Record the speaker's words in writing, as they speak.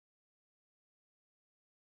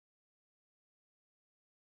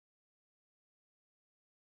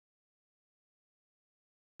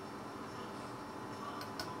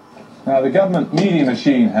Now, the government media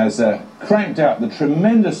machine has cranked out the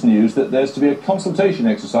tremendous news that there's to be a consultation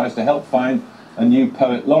exercise to help find a new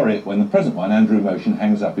poet laureate when the present one, Andrew Motion,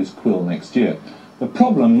 hangs up his quill next year. The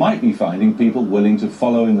problem might be finding people willing to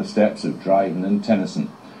follow in the steps of Dryden and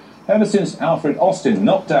Tennyson. Ever since Alfred Austin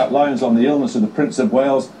knocked out lines on the illness of the Prince of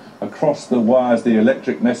Wales, across the wires the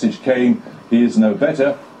electric message came, he is no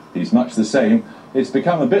better, he's much the same. It's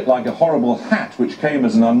become a bit like a horrible hat which came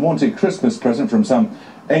as an unwanted Christmas present from some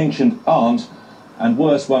ancient aunt, and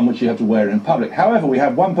worse, one which you have to wear in public. However, we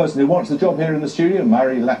have one person who wants the job here in the studio,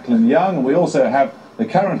 Murray Lachlan Young, and we also have the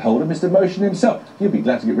current holder, Mr. Motion himself. You'd be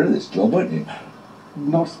glad to get rid of this job, wouldn't you?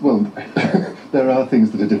 Not, well, there are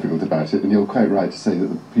things that are difficult about it, and you're quite right to say that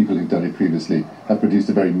the people who've done it previously have produced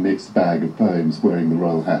a very mixed bag of poems wearing the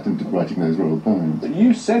royal hat and writing those royal poems. But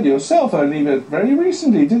you said yourself only very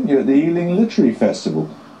recently, didn't you, at the Ealing Literary Festival,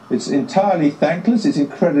 it's entirely thankless, it's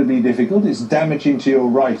incredibly difficult, it's damaging to your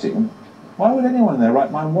writing. Why would anyone in their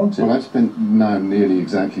right mind want it? Well, I've spent now nearly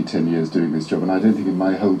exactly 10 years doing this job, and I don't think in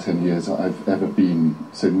my whole 10 years I've ever been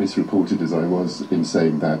so misreported as I was in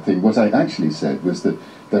saying that thing. What I actually said was that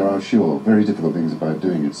there are, sure, very difficult things about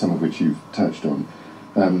doing it, some of which you've touched on.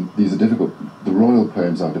 These are difficult. The royal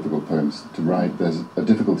poems are difficult poems to write. There's a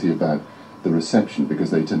difficulty about the reception because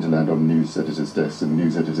they tend to land on news editors' desks, and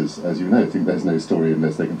news editors, as you know, think there's no story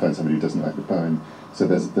unless they can find somebody who doesn't like the poem. So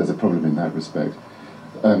there's a problem in that respect.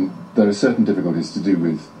 There are certain difficulties to do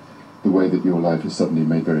with the way that your life is suddenly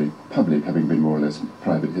made very public, having been more or less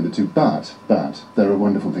private hitherto, but there are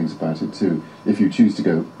wonderful things about it too. If you choose to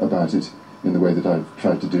go about it in the way that I've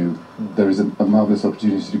tried to do, there is a marvellous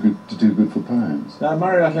opportunity to do good for poems. Now,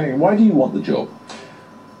 Murray, I think, why do you want the job?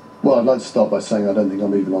 Well, I'd like to start by saying I don't think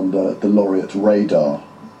I'm even on the laureate radar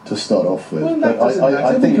to start off with. Well, that doesn't matter.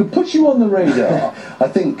 I think we could put you on the radar.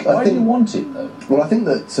 Why do you want it, though? Well, I think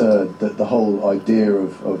that the whole idea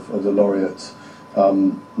of the laureate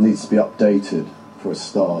needs to be updated for a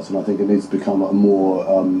start, and I think it needs to become a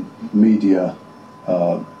more media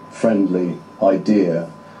friendly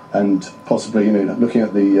idea, and possibly, you know, looking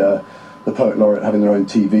at the poet laureate having their own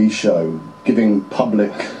TV show, giving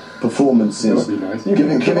public performances, nice.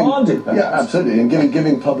 Yeah, absolutely, and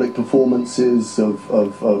giving public performances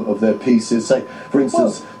of their pieces. Say, for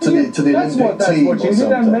instance, to the Olympic team. That's what you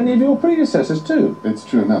did, and many of your predecessors too. It's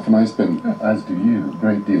true enough, and I spent, as do you, a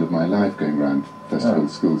great deal of my life going around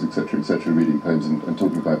festivals, schools, etc., reading poems and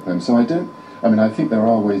talking about poems. So I think there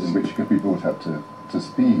are ways in which you could be brought up to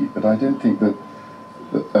speed, but I don't think that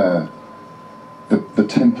the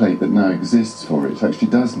template that now exists for it actually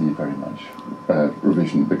does need very much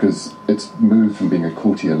revision, because it's moved from being a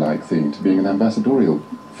courtier-like thing to being an ambassadorial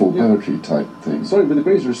for poetry type thing. Sorry, with the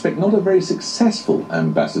greatest respect, not a very successful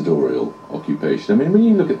ambassadorial occupation. I mean, when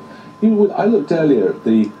you look at, I looked earlier at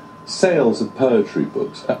the sales of poetry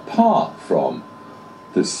books, apart from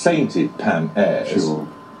the sainted Pam Ayres, Sure.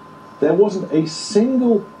 There wasn't a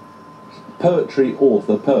single poet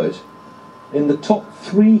in the top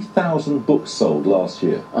 3,000 books sold last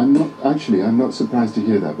year. I'm not surprised to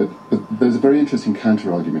hear that, but there's a very interesting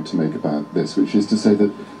counter-argument to make about this, which is to say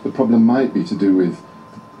that the problem might be to do with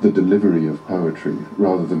the delivery of poetry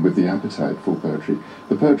rather than with the appetite for poetry.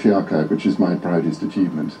 The Poetry Archive, which is my proudest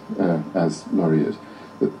achievement as laureate,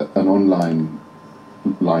 an online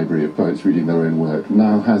library of poets reading their own work,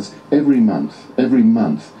 now has every month,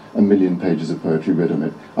 1 million pages of poetry read on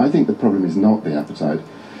it. I think the problem is not the appetite.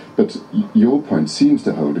 But your point seems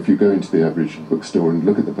to hold if you go into the average bookstore and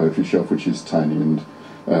look at the poetry shelf, which is tiny and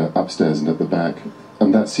upstairs and at the back,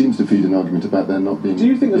 and that seems to feed an argument about there not being. Do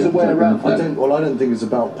you think there's a way around that? I don't think it's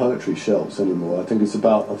about poetry shelves anymore. I think it's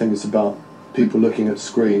about people looking at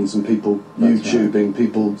screens and people YouTubing,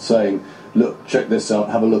 people saying, look, check this out,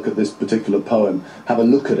 have a look at this particular poem, have a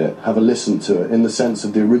look at it, have a listen to it, in the sense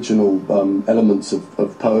of the original elements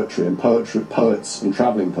of poetry, and poets and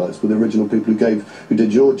travelling poets were the original people who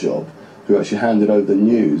did your job, who actually handed over the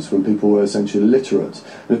news when people were essentially illiterate.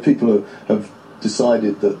 And if people have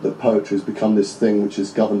decided that poetry has become this thing which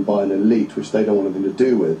is governed by an elite, which they don't want anything to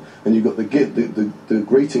do with, and you've got the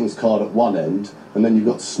greetings card at one end, and then you've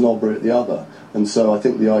got snobbery at the other. And so I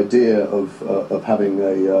think the idea of having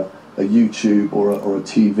a YouTube or a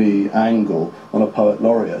TV angle on a poet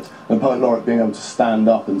laureate, and a poet laureate being able to stand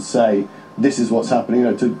up and say, this is what's happening, you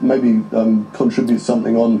know, to maybe contribute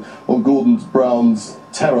something on Gordon Brown's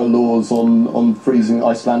terror laws on freezing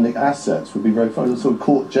Icelandic assets would be very fun. A sort of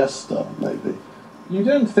court jester, maybe. You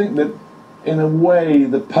don't think that, in a way,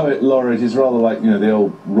 the poet laureate is rather like, you know, the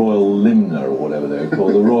old royal limner or whatever they call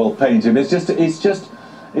the royal painter? It's just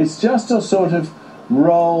a sort of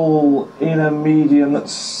role in a medium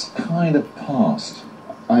that's kind of past.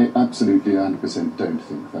 I absolutely 100% don't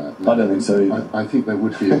think that. I don't think so either. I think there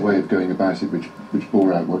would be a way of going about it which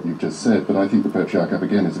bore out what you've just said, but I think the Poetry Archive,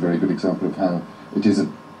 again, is a very good example of how it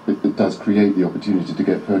does create the opportunity to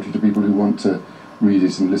get poetry to people who want to read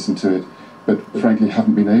it and listen to it, but frankly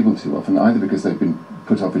haven't been able to often, either because they've been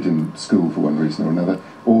put off it in school for one reason or another,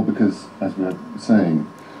 or because, as we were saying,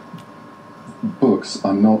 books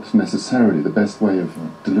are not necessarily the best way of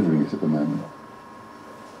delivering it at the moment.